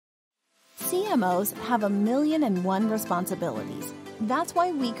CMOs have 1,000,001 responsibilities. That's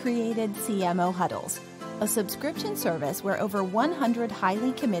why we created CMO Huddles, a subscription service where over 100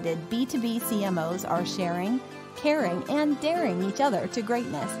 highly committed B2B CMOs are sharing, caring, and daring each other to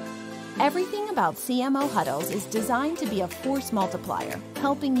greatness. Everything about CMO Huddles is designed to be a force multiplier,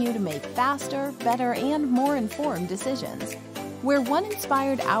 helping you to make faster, better, and more informed decisions. Where one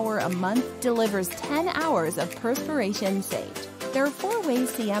inspired hour a month delivers 10 hours of perspiration saved. There are 4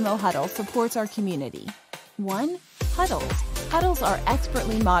 ways CMO Huddles supports our community. 1. Huddles. Huddles are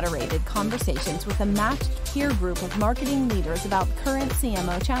expertly moderated conversations with a matched peer group of marketing leaders about current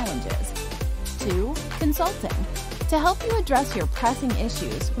CMO challenges. 2. Consulting. To help you address your pressing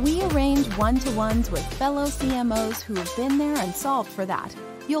issues, we arrange one-to-ones with fellow CMOs who have been there and solved for that.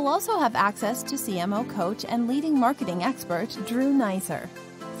 You'll also have access to CMO coach and leading marketing expert Drew Neisser.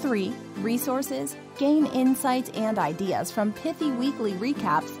 3. Resources. Gain insights and ideas from pithy weekly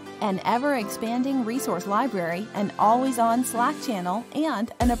recaps, an ever-expanding resource library, an always-on Slack channel,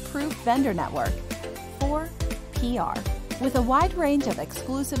 and an approved vendor network. 4. PR. With a wide range of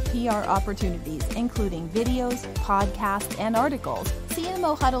exclusive PR opportunities, including videos, podcasts, and articles,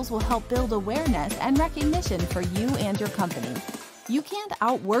 CMO Huddles will help build awareness and recognition for you and your company. You can't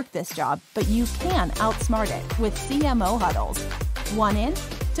outwork this job, but you can outsmart it with CMO Huddles. Want in?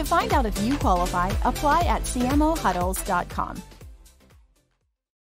 To find out if you qualify, apply at cmohuddles.com.